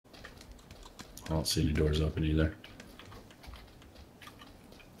I don't see any doors open either.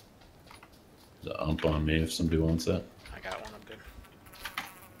 There's an ump on me if somebody wants that. I got one. I'm good.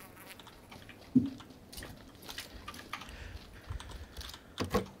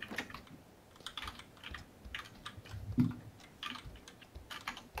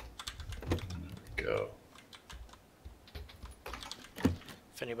 Go.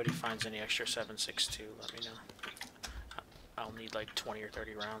 If anybody finds any extra 7.62, let me know. I'll need like 20 or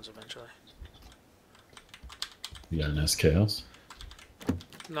 30 rounds eventually. You got an SKS?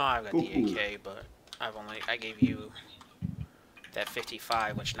 No, I've got the AK, but I gave you that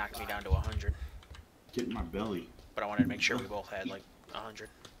 55, which knocked me down to 100. Get in my belly. But I wanted to make sure we both had like 100.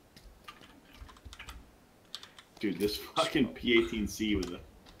 Dude, this fucking P18C with a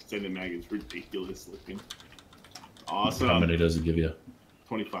extended mag is ridiculous looking. Awesome. How many does it give you?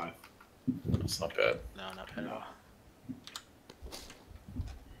 25. That's not bad. No, not bad at all.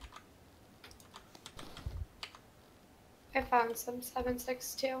 I found some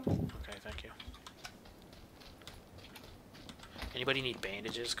 7.62. Okay, thank you. Anybody need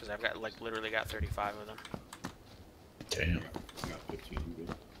bandages? Because I've got like literally got 35 of them. Damn. I got 15. I'm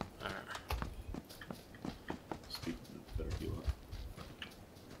good. Alright. Speaking of, better heal up.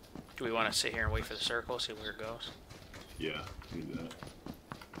 Do we want to sit here and wait for the circle, see where it goes? Yeah, do that.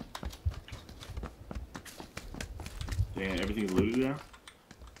 Damn, everything's looted now?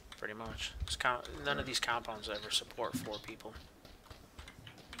 Pretty much. None of these compounds ever support 4 people.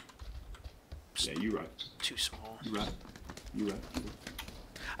 Yeah, you're right. Too small. You're right. You're right.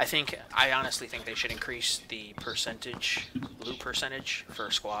 I honestly think they should increase the loot percentage for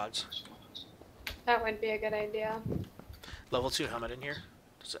squads. That would be a good idea. Level 2 helmet in here.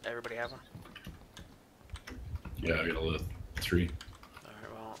 Does everybody have one? Yeah, I got a level 3.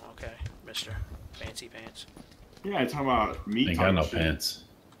 Alright, well, okay. Mr. Fancy Pants. Yeah, I'm talking about meat. Ain't got no pants.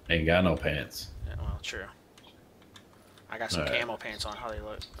 Ain't got no pants. Yeah, well, true. I got some camo pants on. How they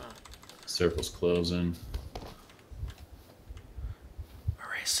look? Oh. Circle's closing.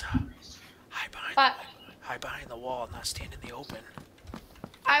 Marissa, hide behind the wall, not stand in the open.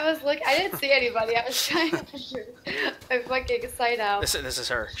 I didn't see anybody. I was trying to figure my fucking sight out. This is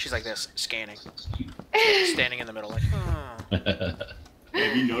her. She's like this, scanning. Standing in the middle, like,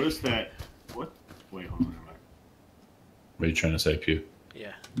 Have you noticed that? What? Wait, hold on. What are you trying to say, Puke?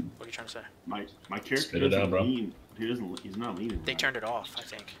 Yeah. What are you trying to say? My character Spit it doesn't out, bro. lean. He's not leaning. They turned it off, I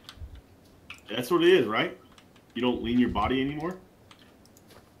think. That's what it is, right? You don't lean your body anymore?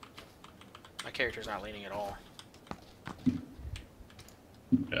 My character's not leaning at all. Yeah,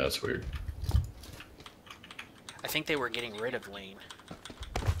 that's weird. I think they were getting rid of lean.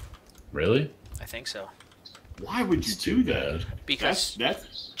 Really? I think so. Why would you do that? Because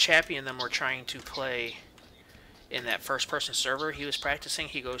that's Chappie and them were trying to play in that first-person server he was practicing.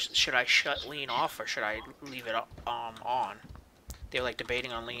 He goes, should I shut lean off or should I leave it on? They were like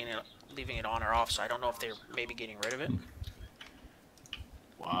debating on leaving it on or off, so I don't know if they're maybe getting rid of it.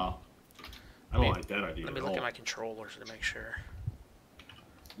 Wow. I don't like that idea. Let me look at my controllers to make sure.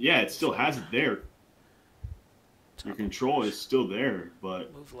 Yeah, it still has it there. Your control is still there,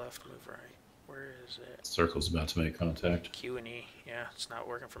 but... Move left, move right. Where is it? Circle's about to make contact. Q and E. Yeah, it's not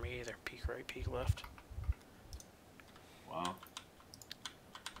working for me either. Peek right, peek left. Wow.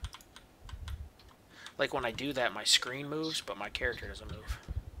 Like when I do that, my screen moves, but my character doesn't move.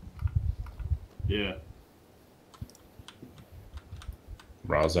 Yeah.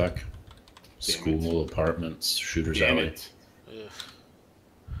 Razak. School, apartments, shooter's Damn alley. it. Ugh.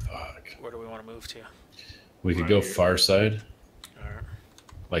 Fuck. Where do we want to move to? We could Right go here. far side. Alright.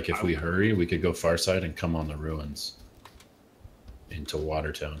 Like if we hurry, we could go far side and come on the ruins. Into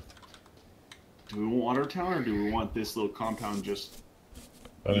Watertown. Do we want Watertown or do we want this little compound just...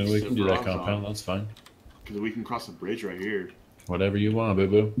 I mean, we can do that Razak? compound, that's fine. Because we can cross the bridge right here. Whatever you want,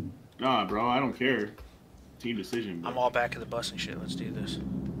 boo-boo. Nah, bro, I don't care. Team decision. I'm all back of the bus and shit. Let's do this.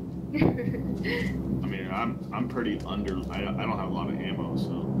 I mean, I'm pretty under... I don't have a lot of ammo, so...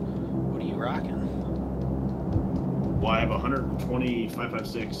 What are you rocking? Well, I have 120,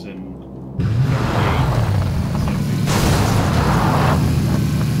 5.56, and 78,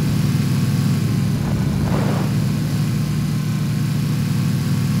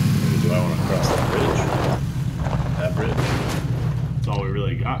 7.62. Do I want to cross that bridge? That bridge? that's all we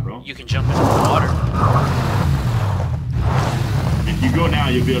really got, bro. You can jump into the water. If you go now,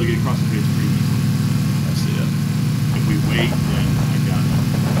 you'll be able to get across the bridge pretty easily. I see it. If we wait, then I got it.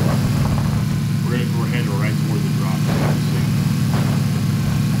 We're heading right towards the drop.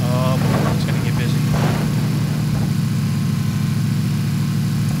 Oh boy, it's gonna get busy.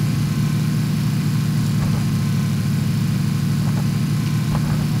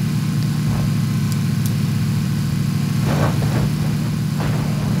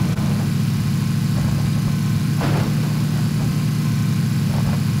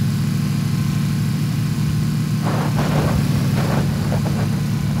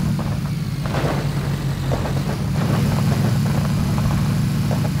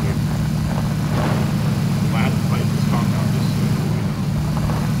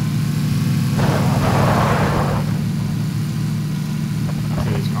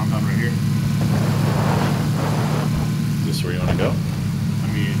 compound right here. Is this where you want to go? I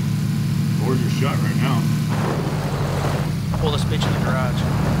mean, doors are shut right now. Pull this bitch in the garage.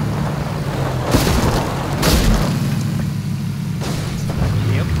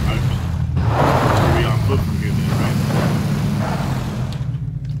 Yep. We're be on foot from here then, right?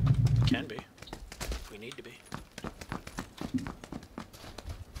 Can be. We need to be.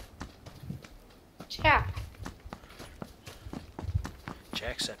 Yeah.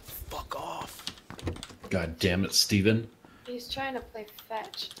 Jack said, fuck off. God damn it, Steven. He's trying to play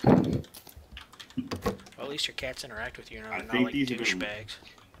fetch. Well, at least your cats interact with you, and I not think like these have been- douchebags.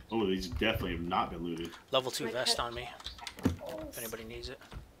 Oh, these definitely have not been looted. Level 2 My vest cat- on me, if anybody needs it.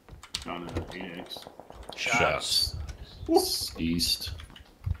 Found an 8x. Shots. East.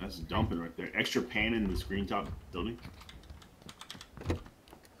 That's dumping right there. Extra pan in this green top building.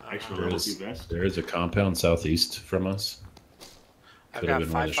 Extra Uh, level 2 vest. There is a compound southeast from us. I've Could've got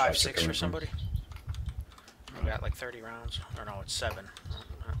been where the shots are 5.56 for coming from. somebody. I've got like 30 rounds. Or no, it's 7.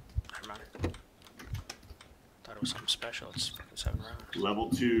 Never mind. Thought it was something special. It's fucking 7 rounds. Level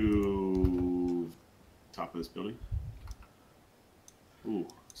 2 top of this building. Ooh,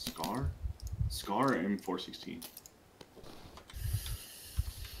 Scar? Scar M416.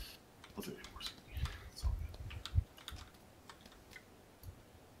 I'll take the M416. It's all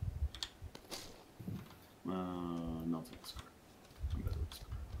good. No, I'll take the Scar. I'm better with the Scar.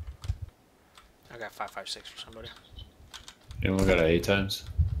 I got 5.56 for somebody. Anyone got an 8 times?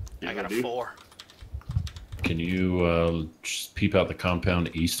 I got a do. 4. Can you just peep out the compound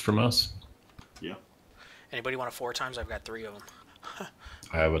east from us? Yeah. Anybody want a 4 times? I've got 3 of them.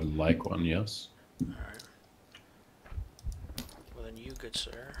 I would like one, yes. Alright. Well then you, good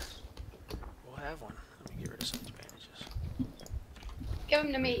sir. We'll have one. Let me get rid of some of these bandages. Give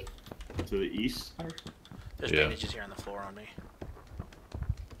him to me. To the east. There's Yeah. bandages here on the floor on me.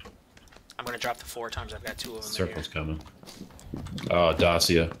 I'm gonna drop the 4 times. I've got 2 of them Circle's in coming. Oh,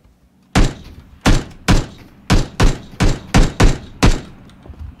 Dacia.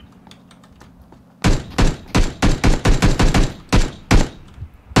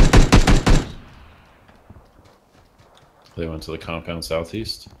 They went to the compound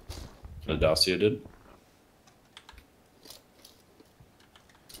southeast. The Dacia did.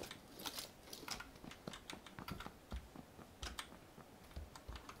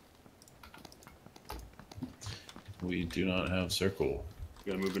 We do not have circle.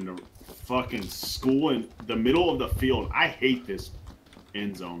 Gotta move into fucking school in the middle of the field. I hate this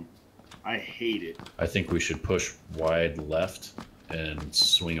end zone. I hate it. I think we should push wide left and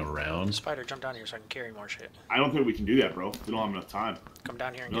swing around. Spyder, jump down here so I can carry more shit. I don't think we can do that, bro. We don't have enough time. Come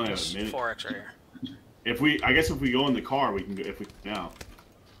down here and We only get have this a minute. 4X right here. I guess if we go in the car, we can go. If we now,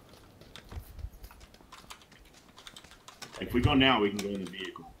 if we go now, we can go in the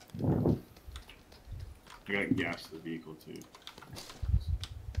vehicle. I got gas to the vehicle too.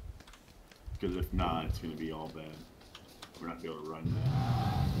 Because if not, it's gonna be all bad. We're not gonna be able to run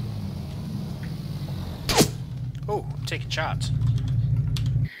that. Oh, I'm taking shots.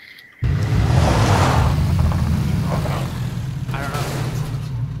 I don't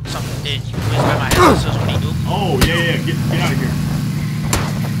know. Something did. You whizzed by my head. This is what he do. Oh yeah, get out of here.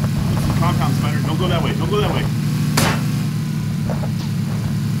 It's the compound, Spyder. Don't go that way. Don't go that way.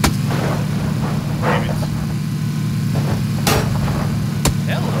 Damn it.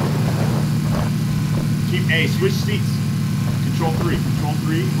 Hello. Keep A. Switch seats. Control 3, Control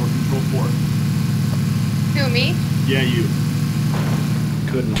 3, or Control 4. Who, me? Yeah, you.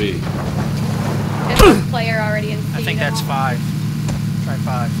 Couldn't be. There's a player already in I think Seagull. that's 5. Try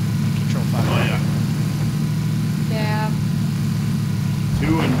 5. Control 5. Oh yeah. Yeah.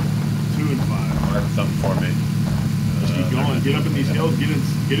 2 and 5. Mark something for me. Just keep going. Get up in these hills. Get in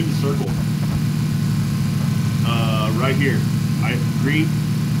the circle. Right here. Green.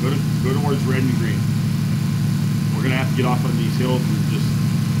 Go towards red and green. We're gonna have to get off on these hills and just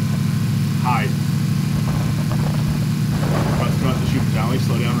hide. Let's go out the shooter's alley.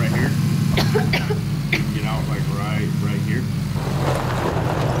 Slow down right here. Get out like right here.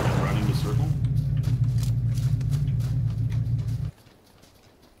 And run into circle.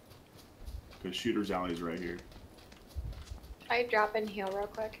 Because shooter's alley is right here. I drop in heal real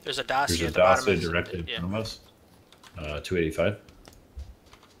quick. There's a There's Dacia a at the bottom Dacia of directly in yeah. front of us. 285.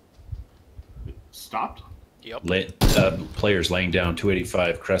 Stopped? Yep. Players laying down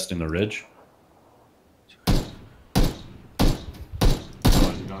 285, cresting the ridge. Oh,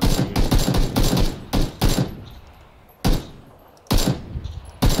 I did not see it.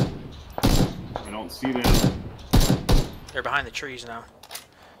 I don't see them. They're behind the trees now.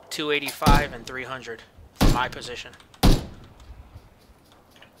 285 and 300 from my position.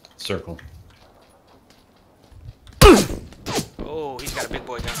 Circle. Oh, he's got a big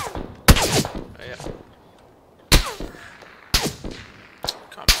boy gun. Oh, yeah.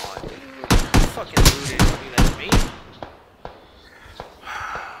 Come on, dude. You fucking looted. Don't do that to me.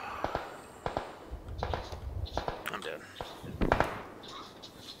 I'm dead.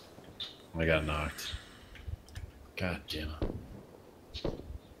 I got knocked. God damn it.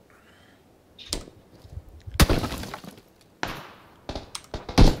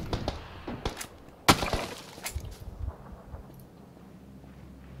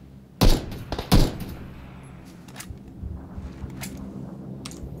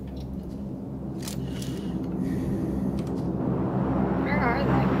 Where are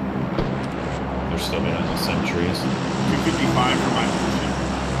they? They're still behind the same trees. 255 for my position.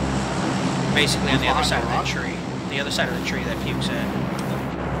 Basically on the other side of Rock? that tree. The other side of the tree that Puke said.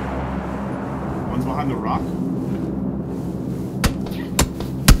 One's behind the rock.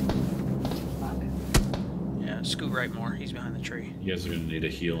 Yeah, scoot right more. He's behind the tree. You guys are gonna need a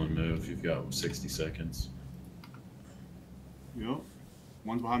heal and move. You've got 60 seconds. Yep.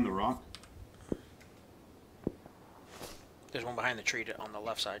 One's behind the rock. There's one behind the tree on the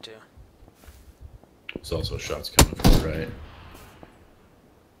left side too. There's also shots coming from the right.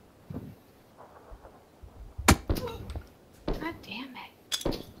 God damn it.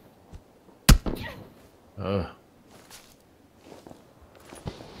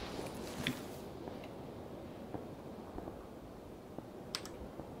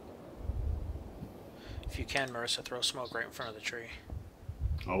 If you can, Marissa, throw smoke right in front of the tree.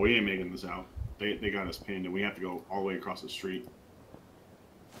 Oh, we ain't making this out. They got us pinned, and we have to go all the way across the street.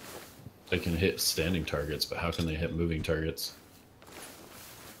 They can hit standing targets, but how can they hit moving targets?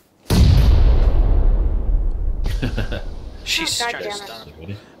 She's God trying to damn it. stun him.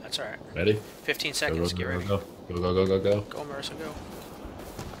 Ready? That's alright. Ready? 15 Go, seconds, go, get go, ready. go, go, go, go, go, go, go. Go, Marissa, go.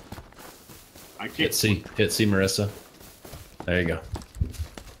 I can't. Hit C. Hit C, Marissa. There you go.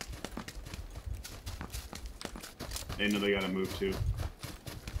 They know they gotta move too.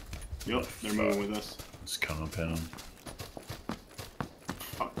 Yep, they're moving with us. It's compound.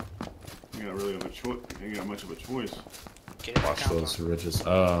 Fuck. They got really have a choice. They ain't got much of a choice. Get in the Watch those compound. ridges.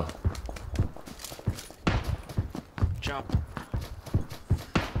 Jump.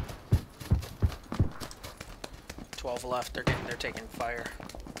 12 left. They're taking fire.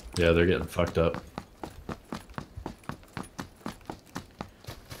 Yeah, they're getting fucked up.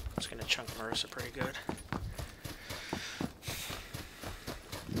 It's gonna chunk Marissa pretty good.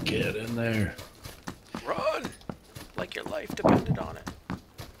 Get in there. Run! Like your life depended on it.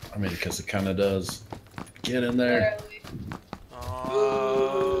 I mean, because it kind of does. Get in there. Literally.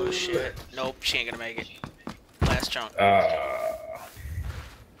 Oh shit. Nope, she ain't gonna make it. Last chunk.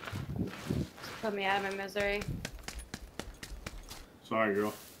 Put me out of my misery. Sorry,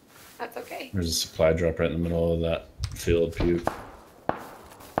 girl. That's okay. There's a supply drop right in the middle of that field, Puke.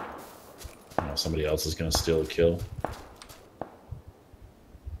 Somebody else is going to steal a kill.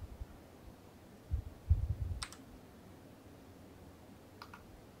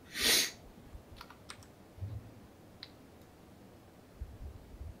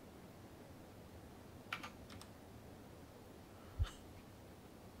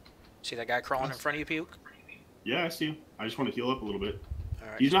 See that guy crawling in front of you, Puke? Yeah, I see him. I just want to heal up a little bit.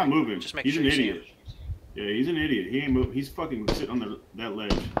 Alright. He's not moving. Just make He's sure an you see idiot. Yeah, he's an idiot. He ain't moving. He's fucking sitting on that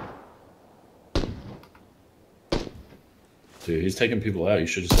ledge. Dude, he's taking people out. You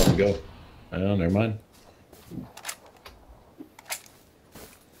should just let him go. Oh, never mind.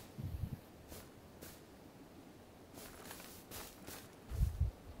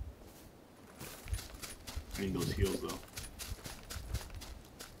 I need those heals, though.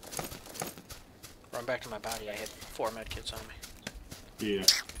 Run back to my body. I had 4 medkits on me. Yeah,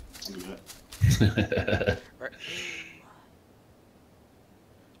 I'll do that. Right.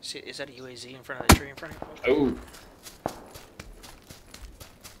 See, is that a UAZ in front of the tree in front of you? Oh.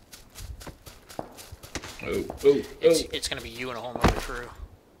 Oh. It's gonna be you and a whole nother crew.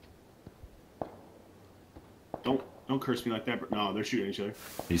 Don't curse me like that. But no, they're shooting each other.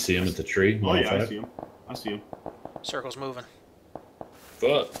 You see him at the tree? Oh yeah, I 105? see him. I see him. Circle's moving.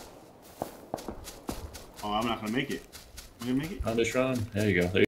 Fuck. Oh, I'm not gonna make it. I'm gonna make it. Honda Sean. There you go. There